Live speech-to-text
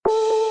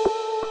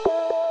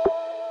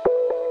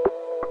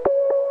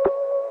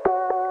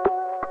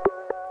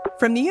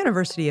From the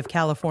University of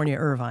California,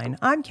 Irvine,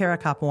 I'm Kara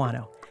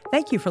Capuano.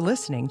 Thank you for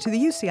listening to the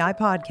UCI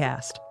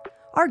Podcast.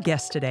 Our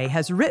guest today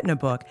has written a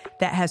book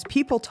that has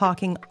people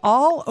talking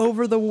all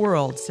over the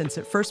world since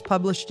it first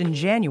published in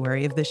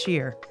January of this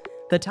year.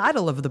 The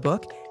title of the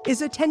book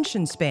is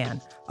Attention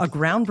Span, a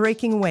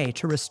groundbreaking way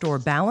to restore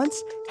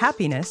balance,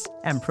 happiness,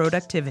 and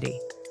productivity.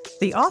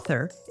 The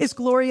author is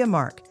Gloria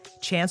Mark,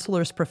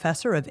 Chancellor's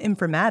Professor of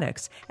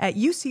Informatics at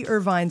UC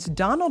Irvine's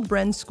Donald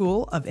Bren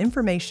School of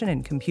Information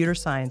and Computer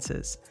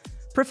Sciences.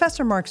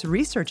 Professor Mark's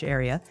research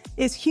area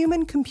is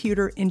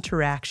human-computer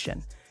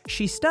interaction.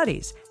 She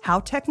studies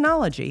how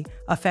technology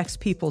affects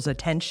people's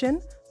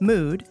attention,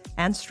 mood,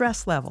 and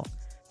stress level.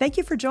 Thank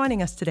you for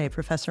joining us today,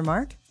 Professor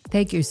Mark.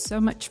 Thank you so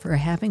much for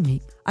having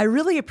me. I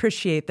really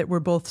appreciate that we're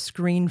both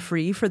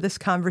screen-free for this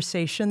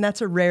conversation.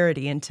 That's a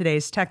rarity in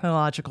today's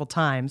technological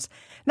times.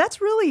 And that's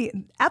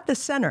really at the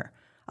center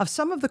of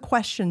some of the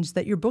questions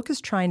that your book is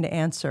trying to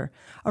answer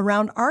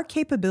around our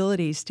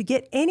capabilities to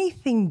get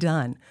anything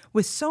done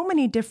with so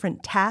many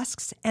different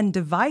tasks and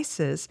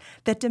devices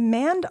that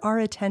demand our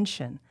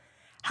attention.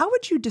 How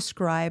would you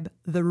describe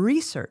the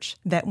research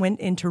that went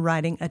into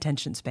writing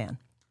Attention Span?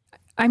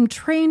 I'm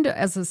trained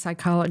as a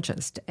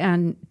psychologist,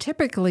 and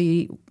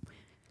typically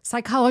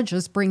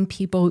psychologists bring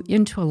people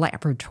into a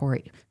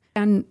laboratory.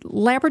 And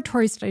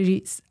laboratory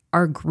studies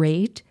are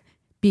great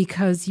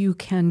because you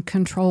can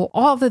control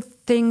all the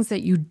things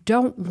that you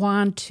don't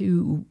want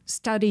to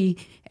study,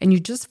 and you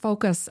just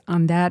focus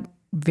on that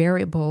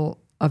variable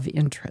of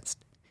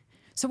interest.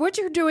 So what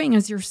you're doing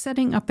is you're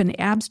setting up an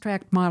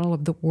abstract model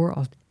of the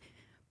world.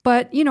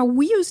 But,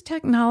 we use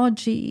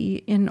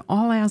technology in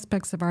all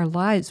aspects of our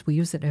lives. We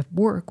use it at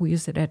work, we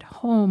use it at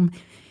home,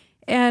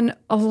 and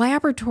a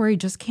laboratory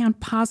just can't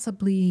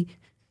possibly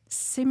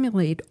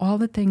simulate all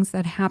the things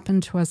that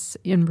happen to us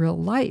in real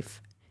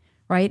life.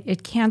 Right?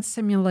 It can't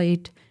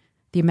simulate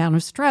the amount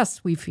of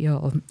stress we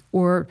feel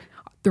or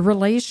the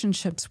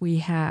relationships we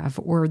have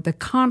or the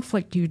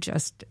conflict you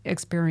just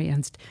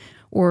experienced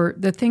or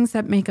the things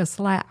that make us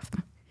laugh.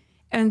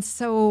 And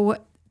so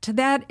to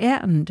that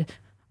end,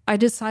 I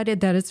decided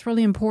that it's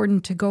really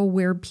important to go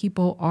where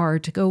people are,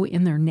 to go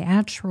in their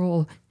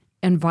natural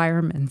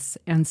environments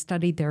and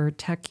study their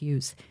tech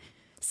use.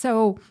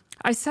 So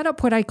I set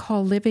up what I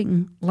call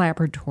living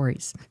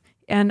laboratories.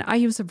 And I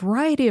use a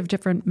variety of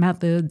different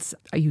methods.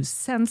 I use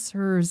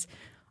sensors.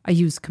 I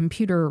use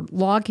computer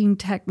logging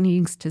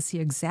techniques to see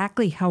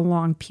exactly how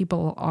long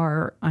people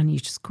are on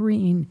each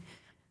screen.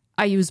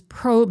 I use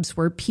probes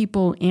where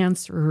people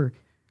answer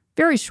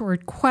very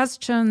short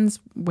questions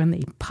when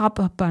they pop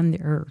up on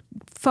their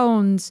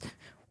phones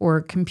or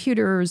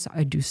computers.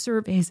 I do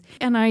surveys.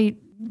 And I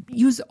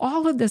use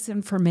all of this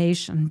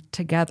information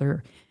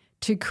together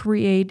to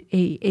create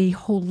a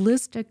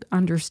holistic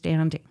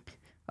understanding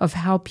of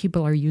how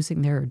people are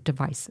using their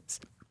devices.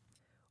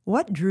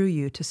 What drew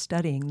you to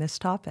studying this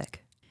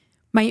topic?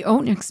 My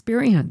own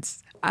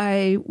experience.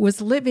 I was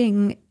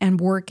living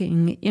and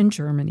working in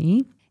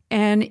Germany,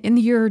 and in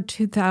the year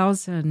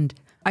 2000,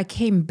 I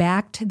came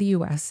back to the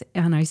U.S.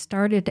 and I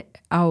started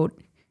out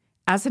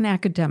as an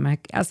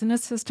academic, as an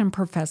assistant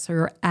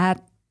professor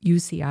at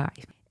UCI.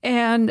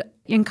 And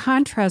in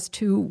contrast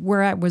to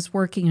where I was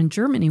working in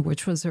Germany,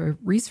 which was a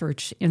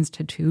research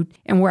institute,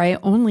 and where I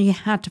only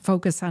had to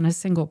focus on a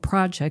single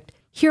project,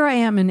 here I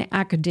am in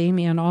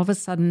academia, and all of a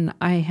sudden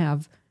I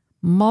have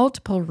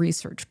multiple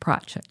research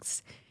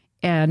projects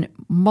and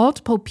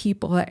multiple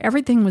people.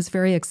 Everything was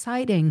very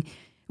exciting.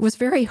 It was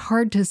very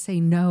hard to say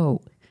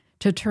no,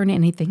 to turn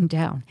anything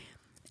down.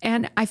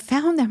 And I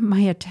found that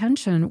my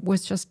attention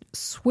was just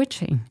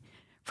switching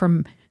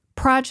from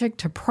project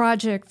to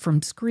project,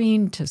 from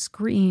screen to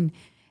screen.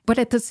 But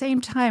at the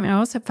same time, I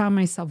also found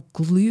myself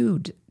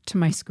glued to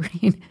my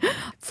screen.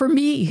 For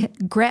me,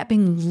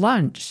 grabbing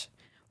lunch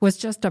was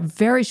just a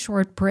very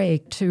short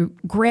break to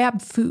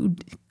grab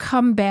food,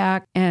 come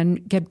back,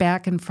 and get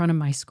back in front of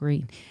my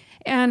screen.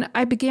 And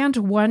I began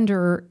to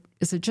wonder,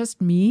 is it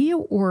just me,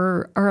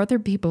 or are other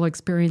people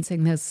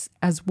experiencing this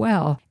as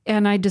well?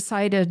 And I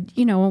decided,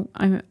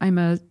 I'm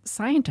a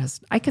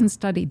scientist. I can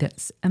study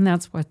this. And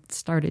that's what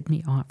started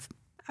me off.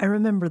 I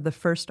remember the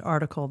first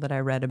article that I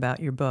read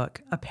about your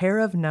book. A pair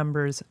of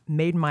numbers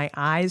made my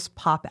eyes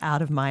pop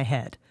out of my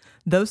head.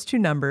 Those two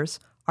numbers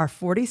are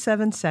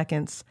 47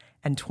 seconds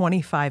and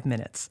 25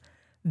 minutes.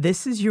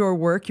 This is your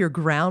work, your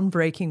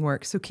groundbreaking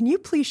work. So can you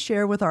please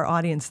share with our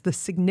audience the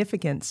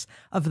significance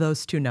of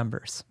those two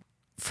numbers?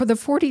 For the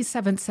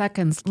 47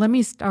 seconds, let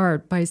me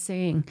start by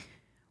saying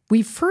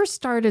we first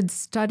started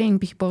studying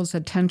people's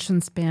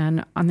attention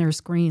span on their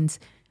screens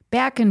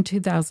back in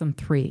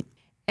 2003.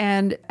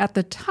 And at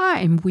the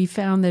time, we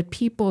found that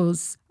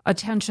people's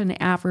attention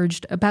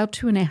averaged about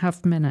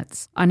 2.5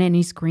 minutes on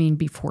any screen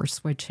before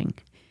switching.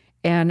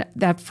 And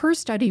that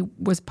first study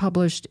was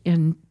published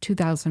in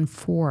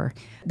 2004.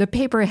 The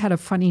paper had a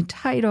funny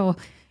title.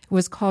 It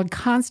was called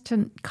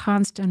Constant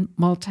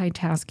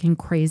Multitasking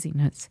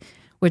Craziness,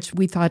 which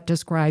we thought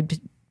described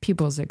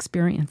people's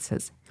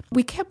experiences.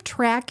 We kept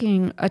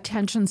tracking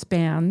attention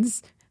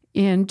spans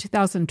In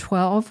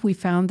 2012, we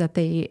found that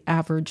they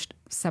averaged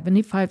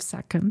 75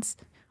 seconds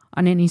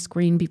on any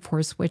screen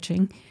before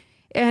switching.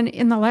 And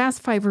in the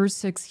last 5 or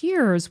 6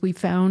 years, we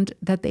found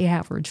that they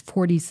average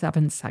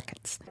 47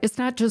 seconds. It's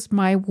not just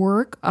my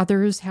work.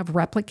 Others have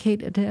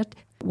replicated it.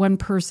 One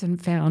person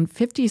found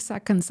 50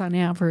 seconds on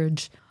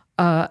average.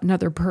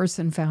 Another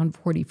person found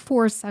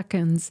 44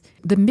 seconds.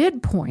 The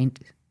midpoint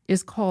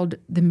is called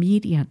the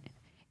median,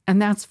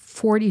 and that's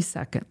 40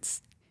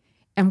 seconds.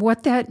 And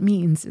what that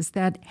means is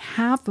that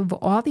half of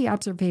all the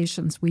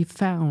observations we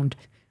found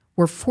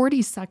were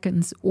 40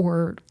 seconds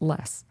or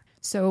less.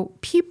 So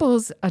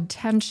people's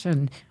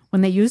attention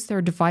when they use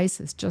their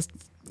devices just,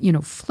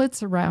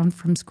 flits around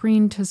from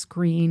screen to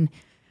screen,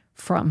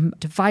 from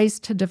device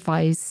to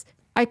device.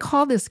 I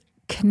call this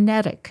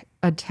kinetic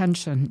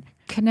attention.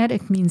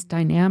 Kinetic means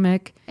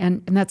dynamic,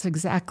 and that's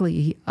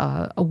exactly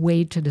a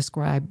way to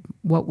describe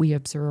what we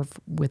observe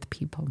with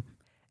people.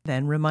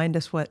 Then remind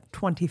us what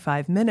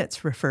 25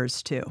 minutes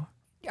refers to.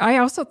 I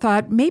also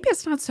thought maybe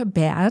it's not so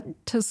bad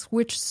to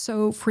switch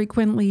so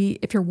frequently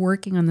if you're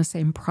working on the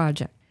same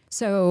project.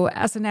 So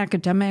as an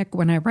academic,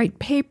 when I write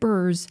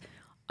papers,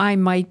 I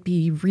might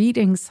be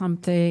reading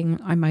something,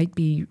 I might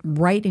be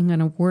writing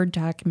on a Word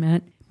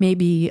document,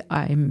 maybe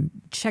I'm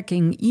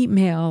checking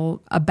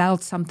email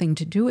about something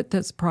to do with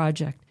this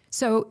project.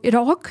 So it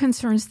all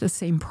concerns the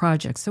same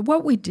project. So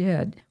what we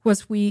did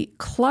was we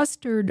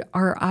clustered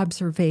our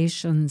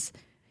observations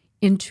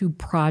into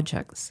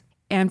projects.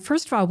 And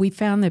first of all, we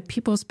found that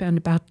people spend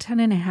about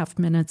 10.5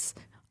 minutes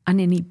on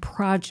any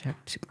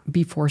project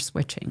before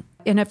switching.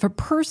 And if a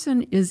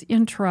person is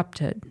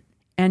interrupted,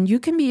 and you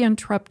can be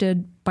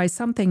interrupted by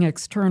something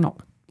external,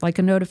 like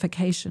a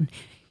notification,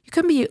 you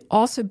can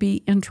also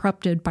be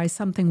interrupted by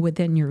something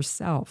within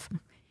yourself.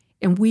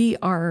 And we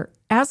are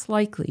as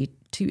likely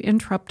to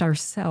interrupt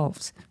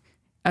ourselves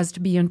as to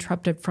be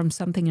interrupted from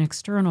something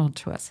external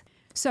to us.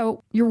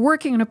 So you're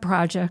working on a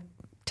project,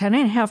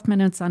 10.5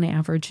 minutes on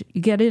average,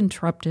 you get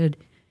interrupted,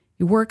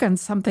 you work on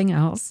something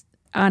else,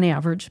 on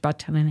average about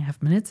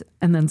 10.5 minutes,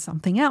 and then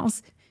something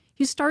else.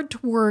 You start to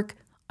work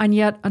on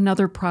yet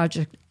another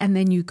project, and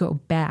then you go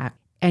back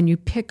and you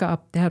pick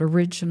up that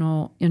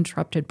original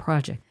interrupted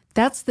project.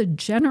 That's the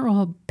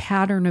general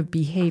pattern of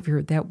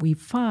behavior that we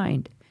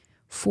find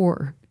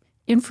for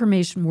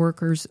information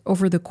workers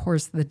over the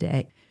course of the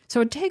day. So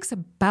it takes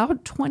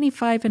about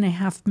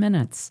 25.5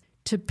 minutes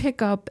to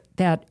pick up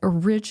that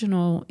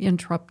original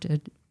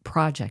interrupted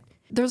project.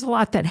 There's a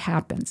lot that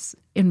happens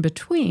in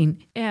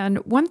between. And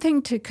one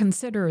thing to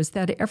consider is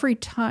that every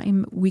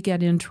time we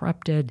get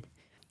interrupted,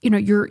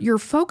 you're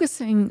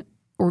focusing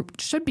or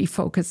should be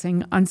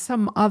focusing on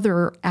some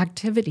other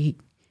activity,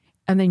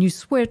 and then you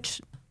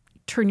switch,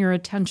 turn your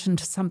attention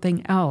to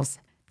something else.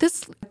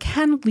 This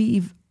can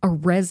leave a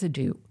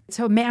residue.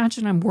 So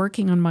imagine I'm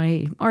working on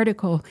my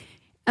article,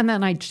 and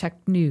then I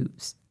check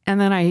news,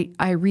 and then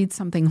I read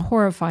something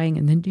horrifying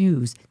in the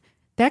news.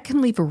 That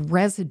can leave a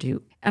residue.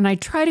 And I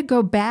try to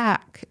go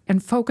back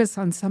and focus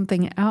on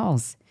something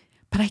else,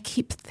 but I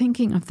keep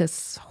thinking of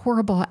this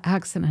horrible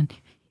accident.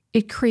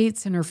 It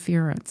creates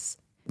interference.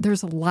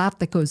 There's a lot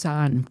that goes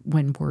on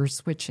when we're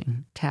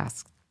switching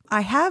tasks.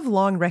 I have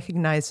long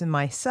recognized in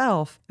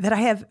myself that I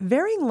have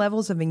varying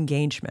levels of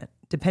engagement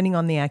depending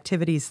on the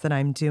activities that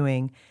I'm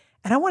doing.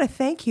 And I want to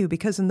thank you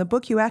because in the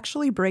book you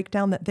actually break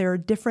down that there are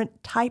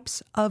different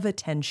types of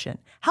attention.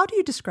 How do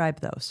you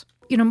describe those?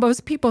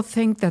 Most people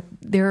think that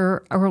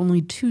there are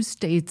only 2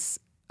 states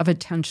of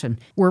attention.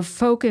 We're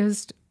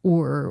focused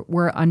or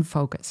we're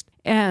unfocused.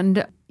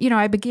 And,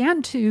 I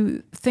began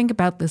to think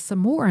about this some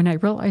more, and I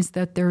realized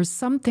that there's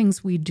some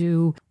things we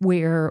do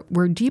where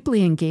we're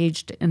deeply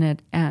engaged in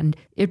it, and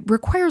it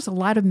requires a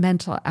lot of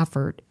mental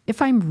effort.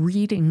 If I'm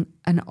reading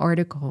an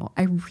article,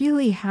 I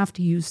really have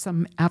to use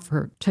some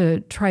effort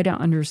to try to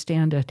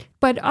understand it.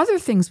 But other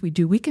things we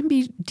do, we can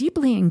be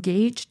deeply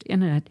engaged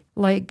in it,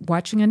 like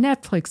watching a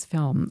Netflix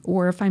film,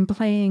 or if I'm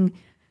playing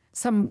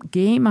some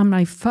game on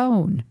my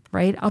phone,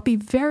 right? I'll be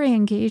very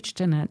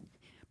engaged in it,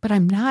 but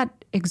I'm not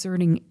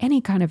exerting any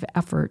kind of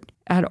effort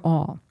at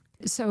all.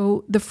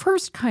 So the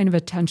first kind of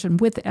attention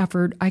with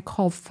effort, I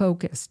call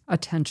focused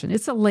attention.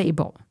 It's a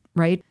label,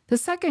 right? The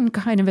second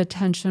kind of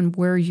attention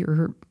where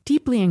you're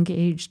deeply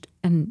engaged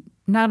and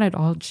not at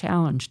all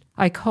challenged,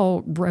 I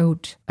call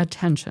rote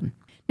attention.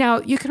 Now,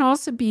 you can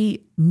also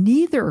be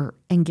neither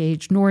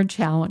engaged nor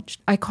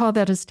challenged. I call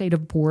that a state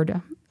of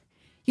boredom.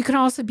 You can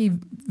also be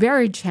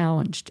very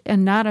challenged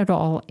and not at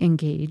all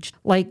engaged.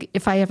 Like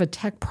if I have a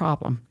tech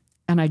problem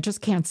and I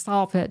just can't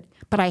solve it,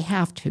 but I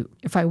have to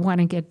if I want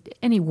to get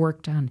any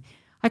work done,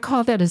 I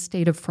call that a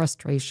state of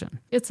frustration.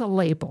 It's a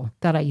label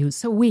that I use.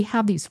 So we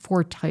have these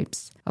 4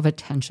 types of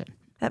attention.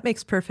 That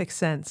makes perfect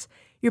sense.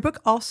 Your book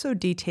also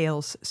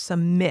details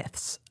some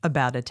myths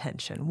about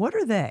attention. What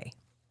are they?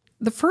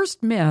 The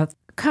first myth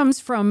comes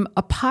from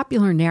a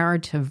popular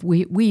narrative.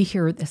 We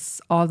hear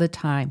this all the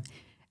time.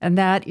 And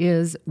that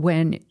is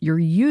when you're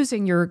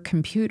using your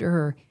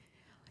computer,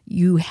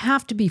 you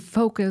have to be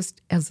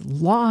focused as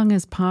long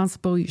as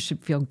possible. You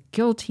should feel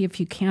guilty if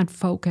you can't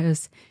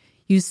focus.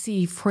 You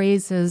see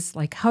phrases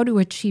like how to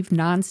achieve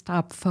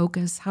nonstop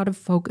focus, how to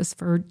focus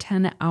for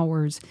 10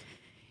 hours.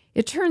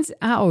 It turns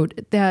out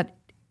that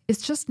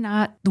it's just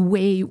not the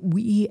way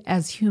we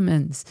as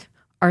humans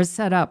are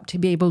set up to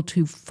be able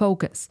to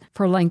focus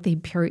for lengthy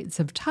periods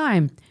of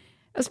time,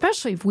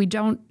 especially if we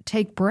don't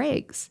take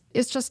breaks.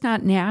 It's just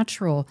not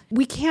natural.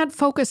 We can't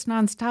focus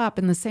nonstop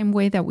in the same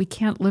way that we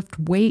can't lift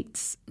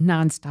weights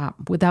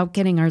nonstop without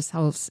getting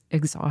ourselves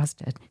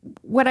exhausted.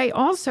 What I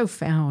also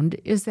found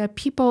is that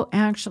people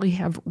actually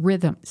have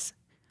rhythms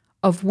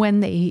of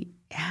when they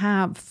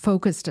have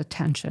focused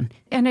attention,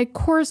 and it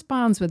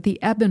corresponds with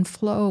the ebb and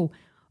flow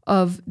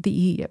of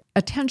the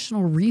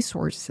attentional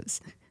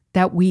resources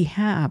that we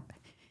have.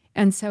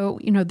 And so,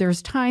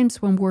 there's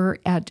times when we're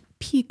at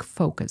peak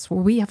focus,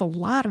 where we have a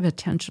lot of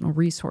attentional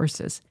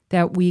resources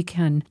that we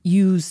can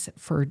use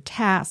for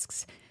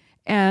tasks.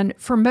 And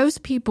for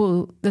most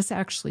people, this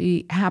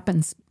actually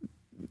happens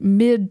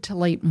mid to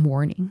late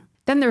morning.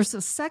 Then there's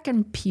a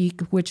second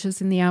peak, which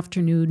is in the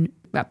afternoon,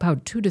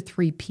 about 2 to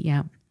 3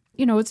 p.m.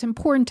 It's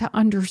important to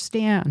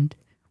understand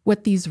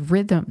what these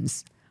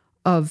rhythms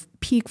of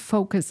peak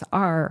focus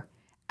are,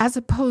 as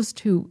opposed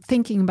to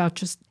thinking about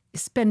just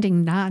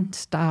spending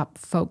nonstop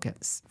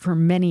focus for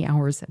many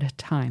hours at a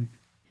time.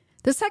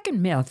 The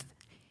second myth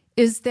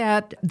is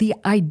that the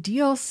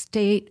ideal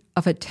state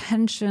of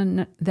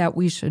attention that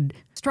we should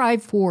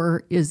strive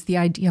for is the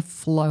idea of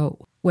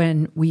flow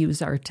when we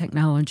use our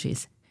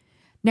technologies.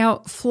 Now,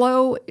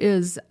 flow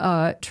is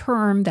a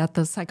term that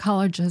the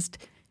psychologist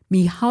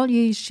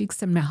Mihaly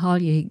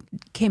Csikszentmihalyi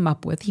came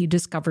up with. He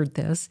discovered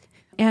this.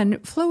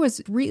 And flow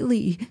is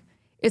really,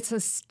 it's a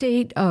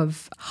state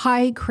of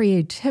high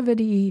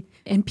creativity,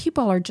 and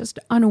people are just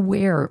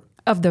unaware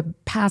of the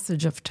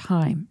passage of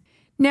time.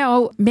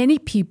 Now, many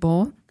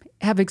people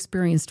have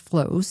experienced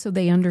flow, so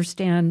they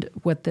understand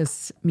what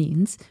this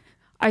means.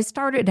 I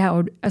started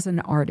out as an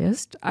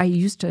artist. I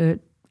used to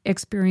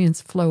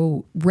experience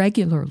flow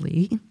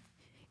regularly.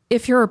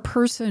 If you're a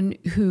person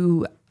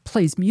who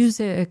plays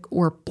music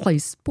or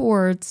plays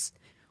sports,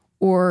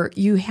 or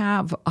you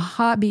have a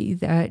hobby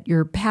that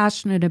you're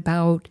passionate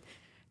about,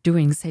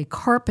 doing, say,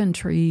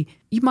 carpentry,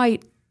 you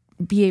might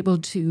be able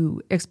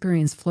to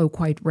experience flow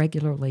quite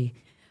regularly.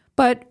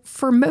 But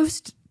for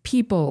most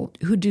people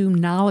who do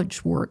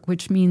knowledge work,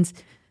 which means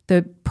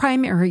the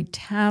primary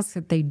task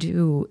that they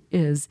do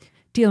is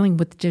dealing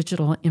with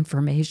digital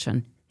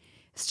information,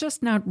 it's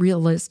just not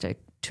realistic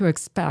to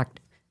expect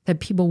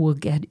that people will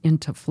get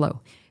into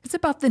flow. It's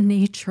about the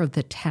nature of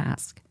the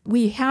task.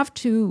 We have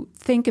to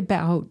think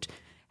about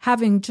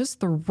having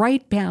just the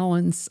right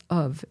balance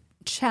of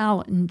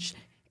challenge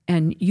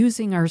and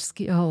using our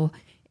skill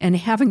and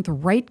having the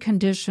right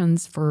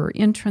conditions for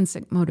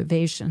intrinsic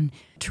motivation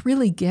to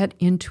really get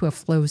into a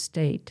flow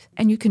state.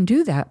 And you can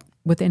do that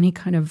with any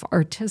kind of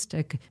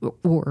artistic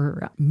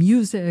or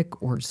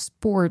music or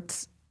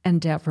sports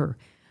endeavor,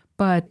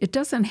 but it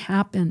doesn't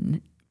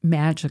happen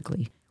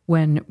magically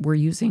when we're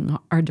using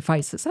our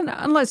devices, and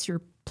unless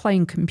you're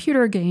playing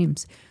computer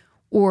games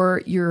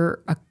or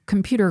you're a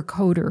computer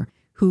coder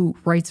who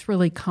writes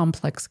really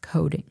complex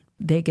coding.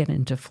 They get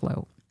into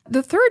flow.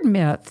 The third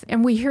myth,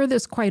 and we hear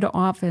this quite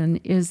often,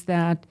 is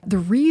that the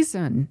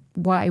reason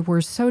why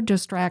we're so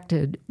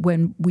distracted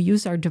when we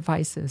use our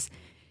devices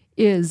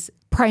is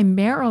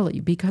primarily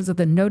because of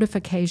the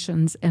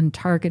notifications and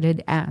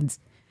targeted ads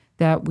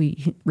that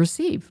we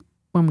receive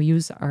when we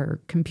use our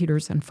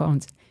computers and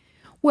phones.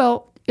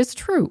 Well, it's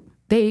true.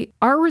 They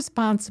are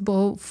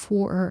responsible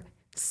for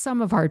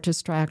some of our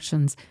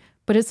distractions,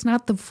 but it's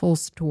not the full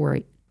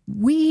story.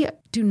 We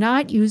do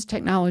not use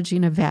technology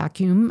in a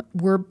vacuum.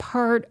 We're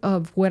part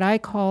of what I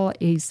call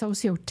a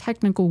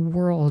socio-technical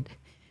world.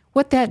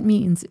 What that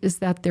means is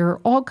that there are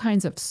all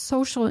kinds of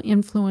social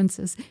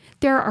influences.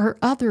 There are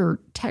other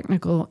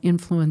technical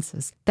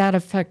influences that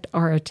affect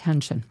our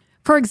attention.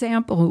 For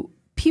example,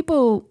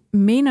 people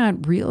may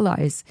not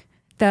realize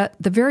that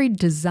the very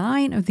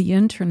design of the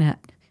internet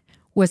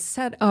was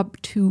set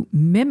up to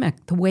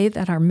mimic the way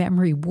that our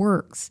memory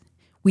works.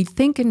 We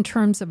think in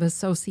terms of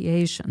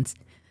associations.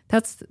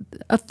 That's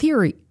a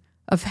theory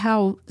of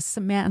how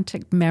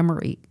semantic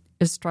memory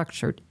is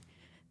structured.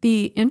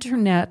 The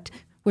internet,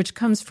 which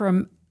comes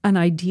from an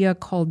idea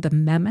called the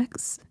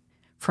memics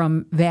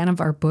from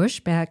Vannevar Bush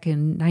back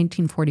in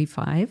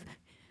 1945,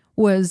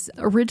 was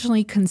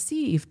originally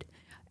conceived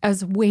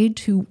as a way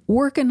to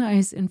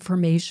organize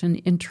information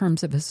in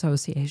terms of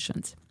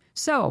associations.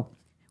 So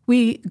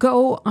we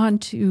go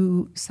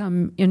onto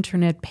some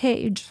internet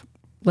page,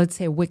 let's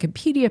say a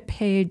Wikipedia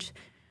page,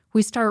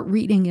 we start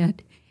reading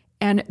it,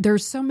 and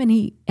there's so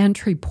many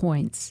entry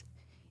points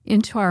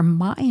into our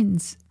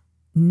mind's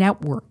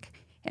network.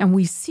 And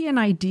we see an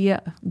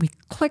idea, we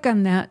click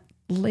on that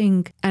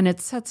link, and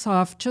it sets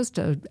off just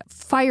a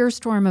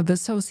firestorm of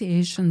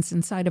associations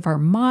inside of our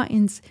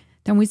minds.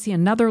 Then we see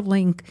another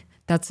link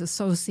that's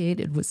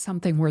associated with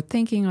something we're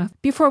thinking of.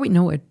 Before we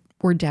know it,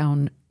 we're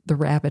down the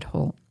rabbit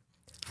hole.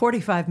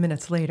 45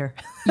 minutes later.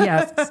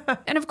 Yes.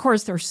 And of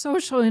course, there are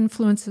social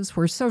influences.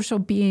 We're social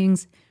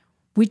beings.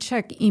 We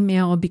check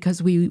email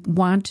because we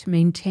want to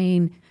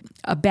maintain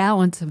a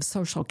balance of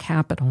social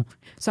capital.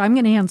 So I'm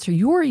going to answer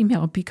your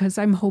email because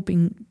I'm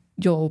hoping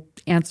you'll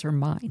answer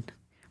mine,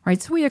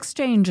 right? So we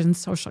exchange in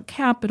social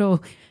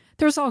capital.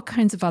 There's all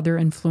kinds of other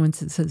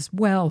influences as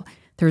well.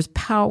 There's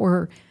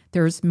power.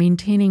 There's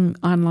maintaining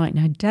online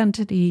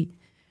identity.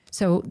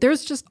 So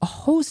there's just a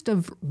host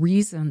of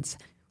reasons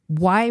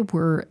why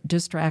we're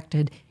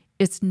distracted.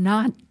 It's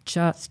not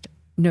just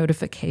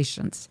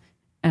notifications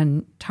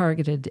and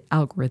targeted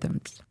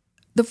algorithms.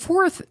 The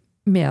fourth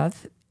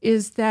myth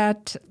is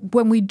that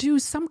when we do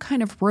some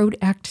kind of rote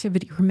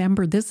activity,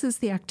 remember, this is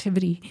the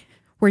activity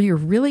where you're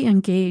really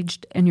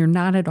engaged and you're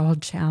not at all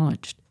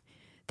challenged,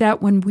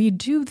 that when we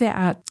do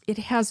that, it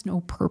has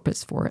no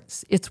purpose for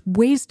us. It's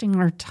wasting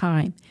our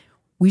time.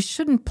 We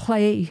shouldn't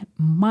play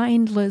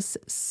mindless,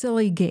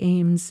 silly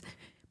games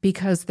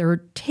because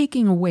they're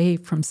taking away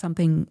from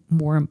something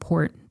more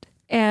important.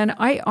 And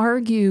I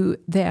argue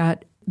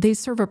that they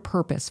serve a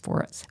purpose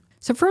for us.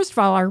 So first of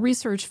all, our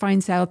research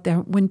finds out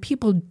that when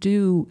people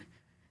do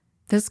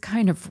this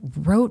kind of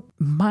rote,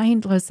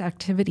 mindless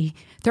activity,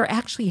 they're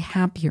actually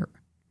happier.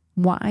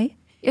 Why?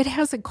 It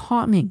has a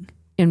calming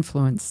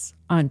influence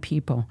on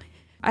people.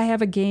 I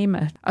have a game,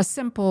 a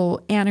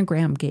simple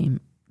anagram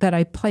game that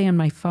I play on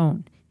my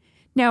phone.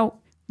 Now,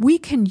 we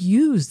can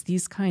use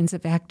these kinds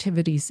of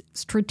activities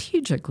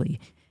strategically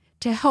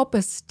to help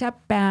us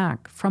step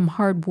back from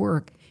hard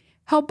work,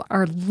 help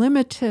our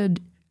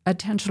limited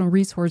attentional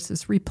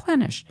resources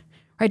replenish,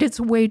 right? It's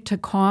a way to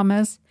calm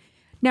us.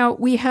 Now,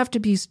 we have to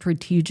be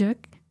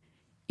strategic.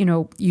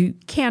 You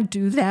can't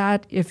do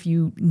that if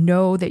you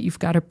know that you've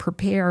got to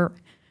prepare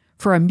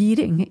for a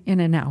meeting in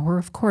an hour.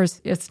 Of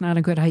course, it's not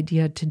a good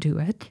idea to do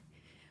it.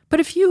 But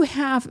if you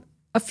have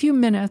a few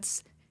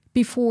minutes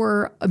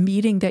before a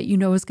meeting that you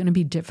know is going to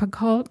be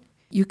difficult,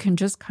 you can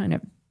just kind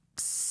of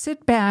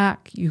sit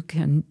back. You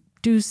can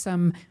do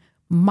some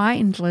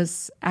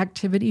mindless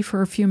activity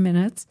for a few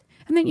minutes,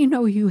 and then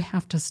you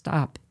have to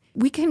stop.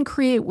 We can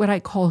create what I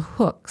call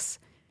hooks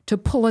to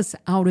pull us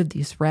out of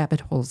these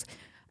rabbit holes.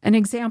 An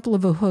example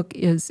of a hook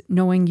is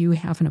knowing you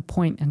have an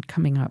appointment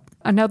coming up.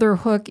 Another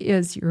hook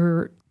is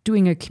you're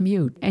doing a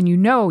commute and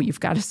you've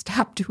got to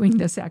stop doing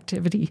this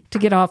activity to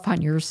get off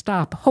on your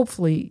stop.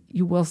 Hopefully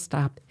you will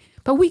stop.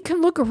 But we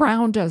can look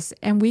around us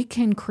and we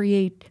can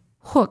create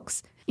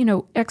hooks,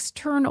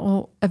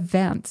 external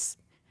events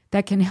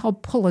that can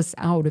help pull us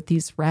out of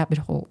these rabbit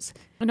holes.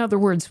 In other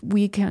words,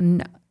 we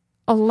can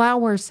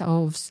allow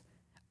ourselves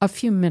a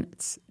few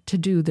minutes to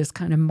do this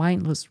kind of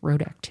mindless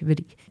rote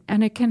activity,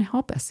 and it can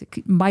help us.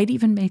 It might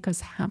even make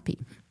us happy.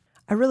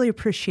 I really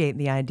appreciate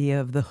the idea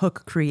of the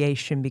hook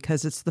creation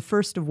because it's the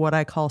first of what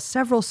I call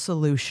several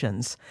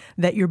solutions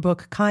that your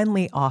book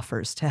kindly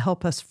offers to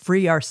help us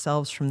free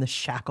ourselves from the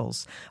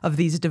shackles of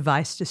these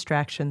device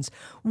distractions.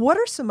 What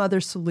are some other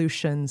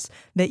solutions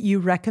that you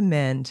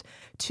recommend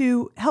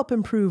to help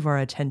improve our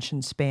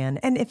attention span?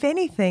 And if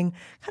anything,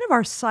 kind of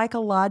our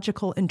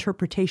psychological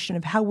interpretation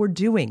of how we're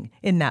doing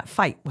in that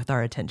fight with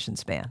our attention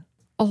span?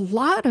 A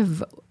lot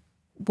of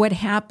what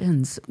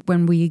happens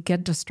when we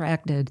get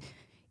distracted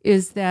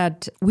is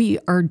that we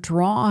are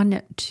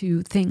drawn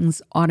to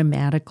things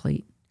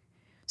automatically.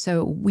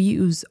 So we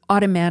use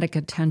automatic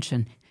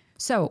attention.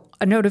 So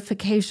a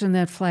notification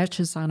that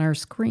flashes on our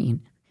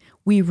screen,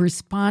 we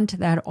respond to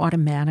that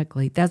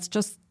automatically. That's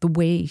just the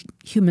way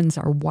humans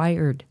are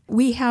wired.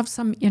 We have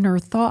some inner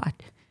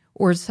thought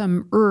or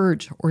some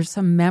urge or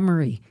some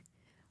memory.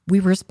 We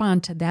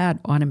respond to that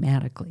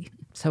automatically.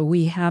 So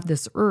we have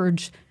this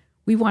urge,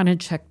 we want to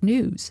check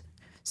news.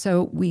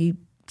 So we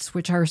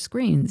switch our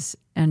screens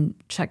and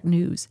check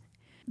news.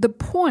 The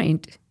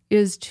point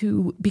is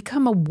to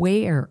become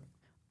aware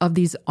of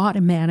these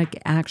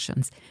automatic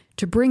actions,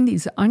 to bring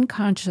these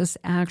unconscious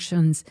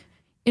actions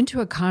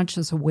into a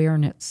conscious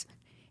awareness.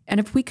 And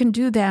if we can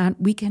do that,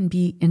 we can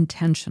be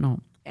intentional.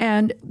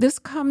 And this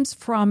comes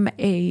from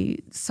a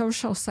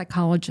social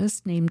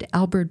psychologist named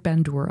Albert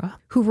Bandura,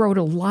 who wrote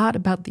a lot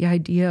about the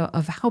idea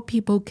of how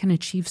people can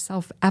achieve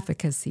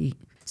self-efficacy.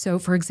 So,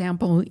 for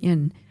example,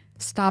 in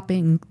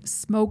stopping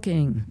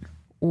smoking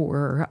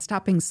or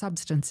stopping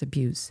substance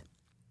abuse.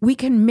 We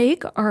can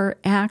make our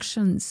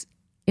actions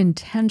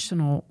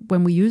intentional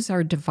when we use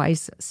our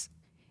devices.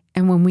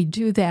 And when we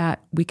do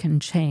that, we can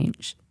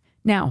change.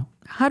 Now,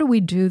 how do we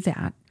do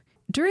that?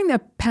 During the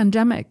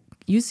pandemic,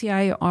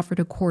 UCI offered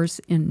a course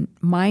in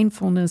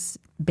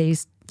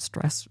mindfulness-based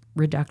stress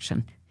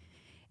reduction.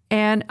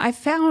 And I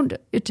found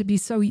it to be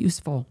so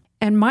useful.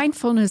 And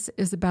mindfulness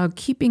is about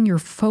keeping your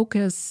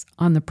focus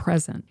on the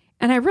present.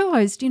 And I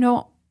realized,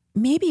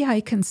 maybe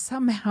I can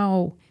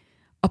somehow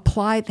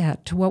apply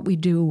that to what we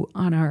do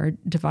on our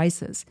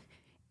devices.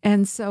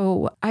 And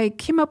so I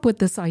came up with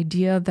this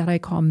idea that I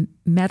call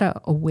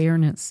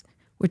meta-awareness,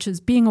 which is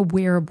being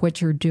aware of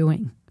what you're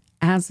doing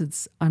as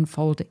it's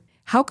unfolding.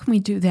 How can we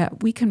do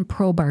that? We can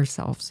probe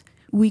ourselves.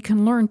 We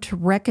can learn to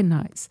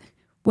recognize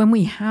when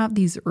we have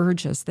these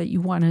urges that you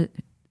want to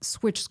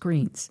switch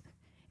screens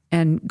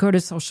and go to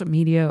social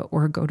media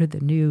or go to the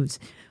news,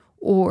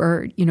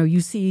 or, you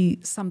see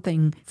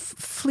something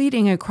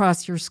fleeting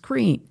across your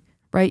screen,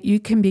 right? You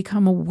can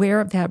become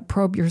aware of that,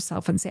 probe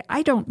yourself and say,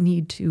 I don't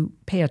need to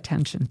pay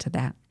attention to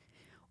that.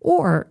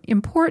 Or,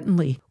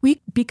 importantly,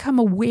 we become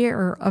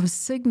aware of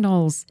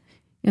signals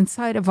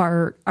inside of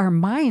our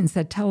minds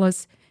that tell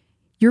us,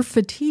 you're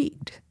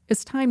fatigued.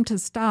 It's time to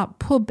stop,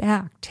 pull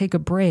back, take a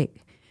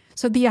break.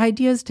 So the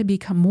idea is to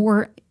become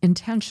more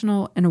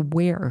intentional and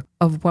aware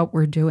of what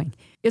we're doing.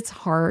 It's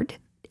hard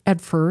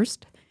at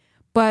first,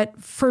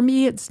 but for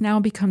me, it's now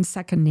become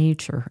second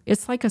nature.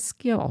 It's like a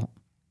skill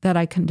that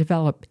I can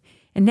develop.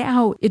 And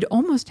now it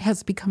almost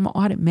has become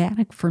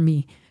automatic for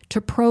me to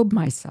probe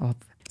myself.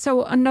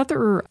 So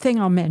another thing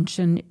I'll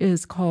mention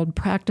is called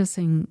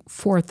practicing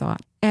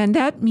forethought. And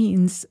that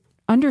means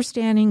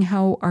understanding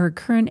how our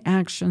current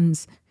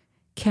actions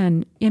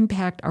can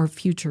impact our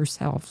future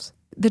selves.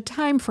 The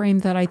time frame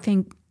that I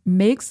think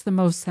makes the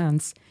most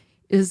sense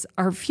is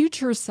our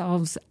future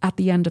selves at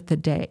the end of the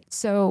day.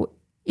 So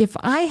if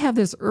I have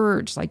this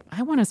urge, like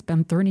I want to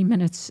spend 30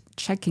 minutes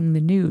checking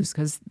the news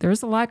because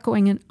there's a lot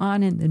going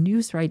on in the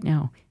news right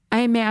now, I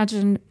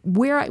imagine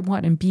where I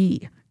want to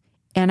be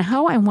and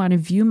how I want to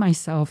view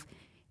myself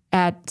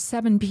at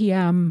 7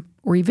 p.m.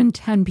 or even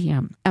 10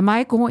 p.m. Am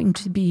I going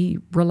to be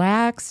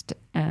relaxed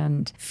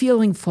and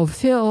feeling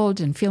fulfilled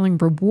and feeling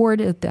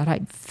rewarded that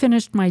I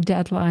finished my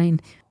deadline?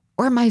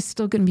 Or am I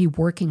still going to be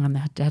working on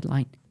that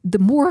deadline? The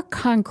more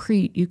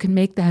concrete you can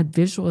make that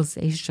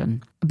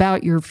visualization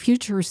about your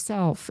future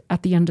self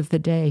at the end of the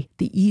day,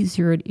 the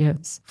easier it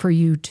is for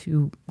you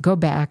to go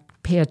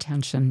back, pay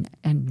attention,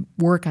 and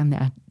work on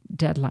that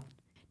deadline.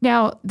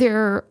 Now,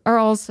 there are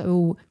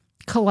also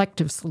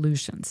collective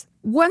solutions.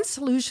 One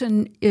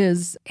solution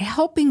is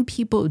helping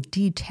people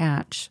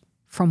detach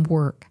from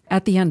work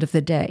at the end of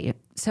the day.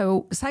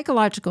 So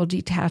psychological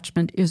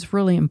detachment is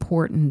really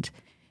important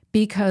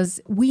because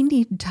we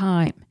need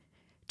time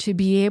to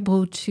be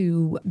able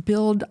to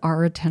build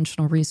our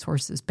attentional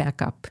resources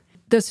back up.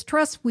 The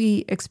stress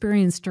we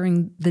experience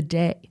during the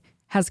day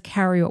has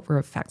carryover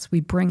effects.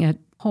 We bring it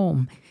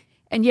home.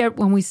 And yet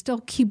when we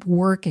still keep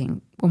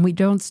working, when we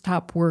don't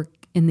stop work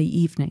in the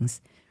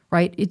evenings,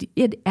 right,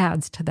 it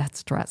adds to that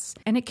stress.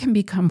 And it can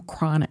become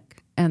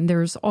chronic. And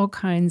there's all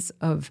kinds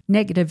of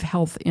negative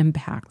health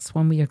impacts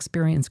when we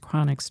experience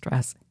chronic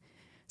stress.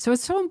 So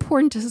it's so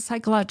important to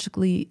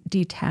psychologically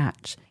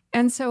detach.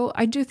 And so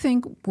I do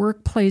think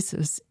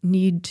workplaces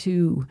need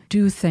to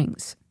do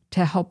things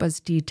to help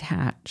us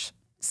detach.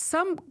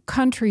 Some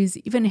countries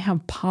even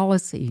have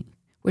policy,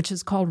 which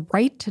is called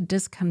right to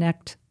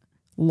disconnect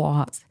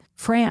laws.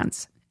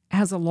 France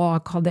has a law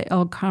called the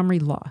El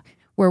Khomri law,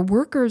 where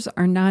workers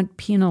are not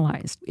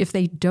penalized if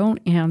they don't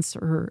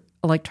answer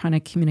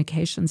electronic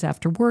communications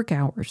after work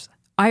hours.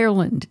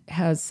 Ireland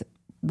has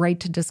right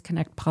to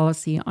disconnect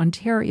policy.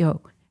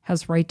 Ontario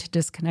has right to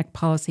disconnect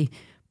policy.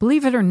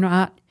 Believe it or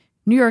not,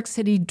 New York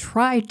City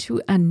tried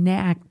to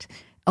enact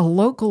a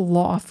local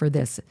law for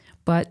this,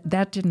 but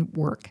that didn't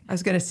work. I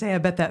was going to say, I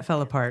bet that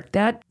fell apart.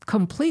 That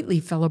completely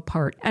fell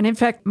apart. And in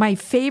fact, my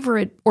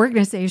favorite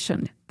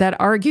organization that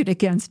argued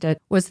against it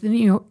was the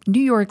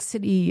New York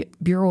City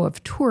Bureau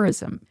of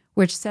Tourism,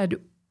 which said,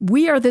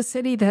 we are the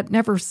city that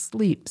never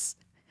sleeps.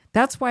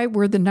 That's why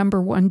we're the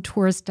 #1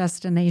 tourist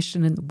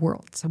destination in the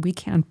world. So we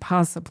can't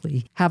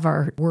possibly have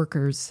our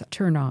workers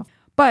turn off.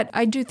 But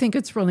I do think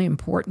it's really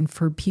important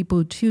for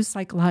people to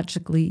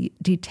psychologically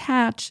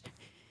detach.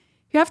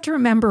 You have to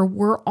remember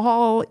we're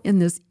all in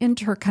this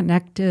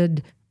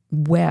interconnected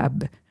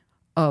web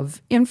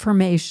of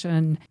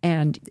information.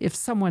 And if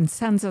someone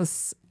sends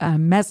us a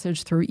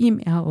message through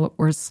email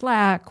or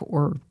Slack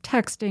or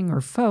texting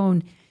or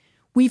phone,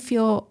 we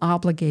feel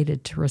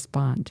obligated to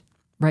respond,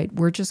 right?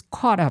 We're just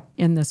caught up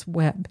in this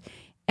web.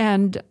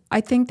 And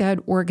I think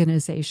that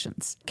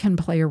organizations can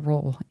play a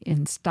role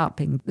in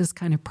stopping this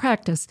kind of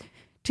practice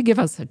to give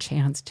us a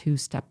chance to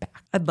step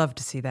back. I'd love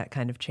to see that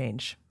kind of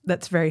change.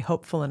 That's very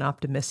hopeful and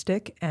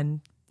optimistic.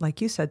 And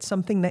like you said,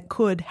 something that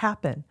could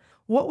happen.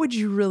 What would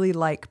you really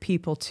like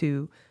people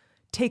to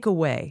take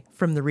away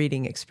from the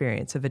reading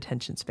experience of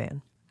attention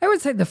span? I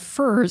would say the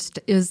first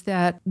is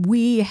that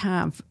we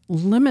have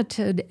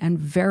limited and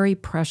very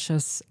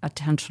precious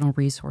attentional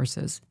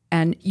resources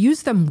and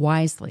use them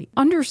wisely.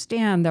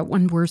 Understand that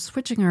when we're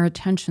switching our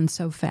attention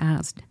so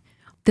fast,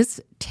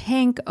 this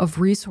tank of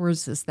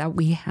resources that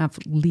we have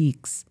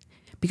leaks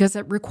because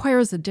it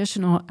requires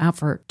additional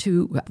effort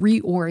to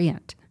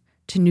reorient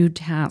to new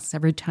tasks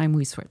every time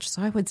we switch.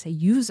 So I would say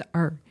use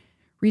our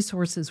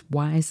resources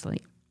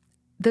wisely.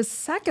 The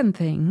second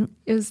thing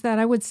is that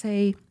I would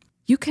say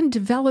you can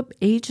develop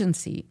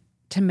agency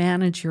to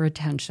manage your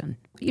attention.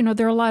 You know,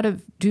 there are a lot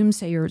of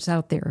doomsayers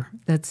out there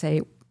that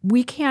say,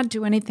 we can't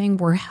do anything,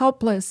 we're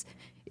helpless.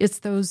 It's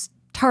those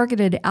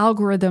targeted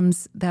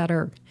algorithms that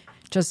are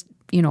just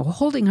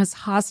holding us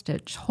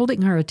hostage,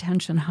 holding our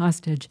attention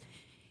hostage.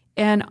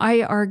 And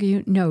I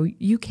argue, no,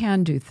 you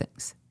can do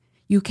things.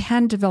 You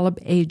can develop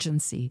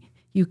agency.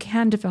 You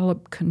can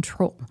develop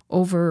control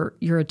over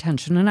your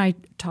attention. And I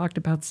talked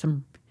about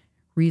some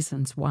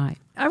reasons why.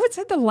 I would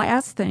say the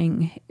last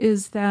thing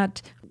is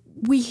that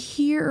We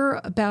hear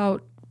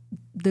about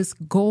this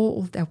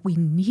goal that we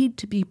need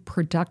to be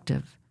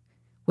productive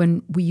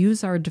when we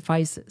use our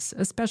devices,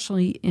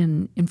 especially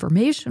in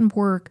information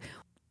work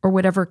or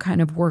whatever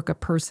kind of work a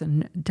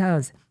person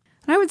does.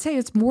 And I would say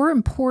it's more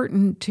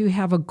important to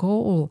have a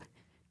goal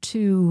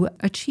to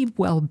achieve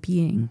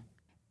well-being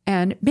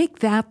and make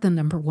that the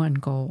number one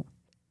goal.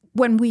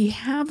 When we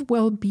have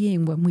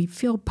well-being, when we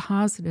feel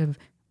positive,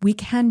 we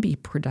can be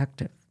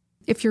productive.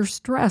 If you're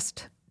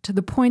stressed to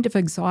the point of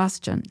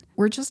exhaustion,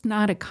 we're just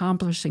not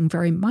accomplishing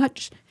very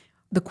much.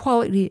 The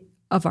quality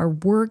of our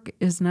work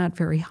is not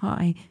very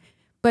high.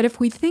 But if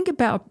we think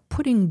about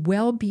putting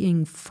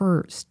well-being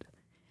first,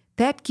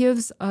 that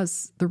gives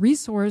us the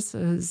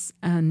resources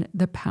and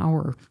the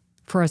power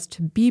for us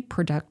to be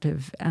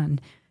productive and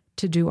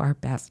to do our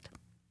best.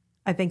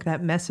 I think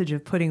that message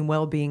of putting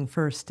well-being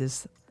first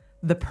is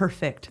the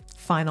perfect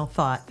final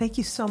thought. Thank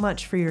you so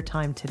much for your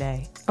time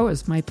today. Oh,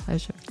 it's my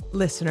pleasure.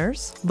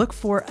 Listeners, look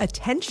for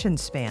Attention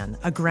Span,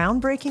 a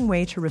groundbreaking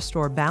way to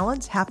restore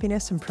balance,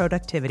 happiness, and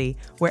productivity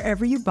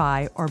wherever you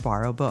buy or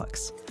borrow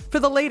books. For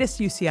the latest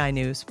UCI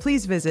news,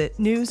 please visit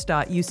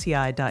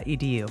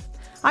news.uci.edu.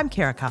 I'm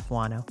Kara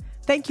Capuano.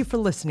 Thank you for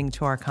listening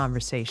to our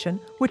conversation,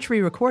 which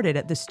we recorded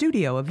at the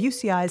studio of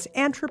UCI's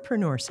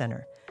ANTrepreneur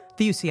Center.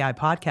 The UCI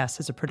Podcast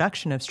is a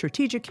production of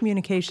Strategic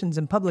Communications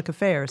and Public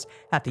Affairs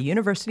at the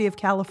University of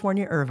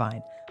California,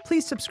 Irvine.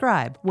 Please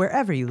subscribe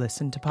wherever you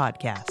listen to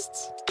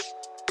podcasts.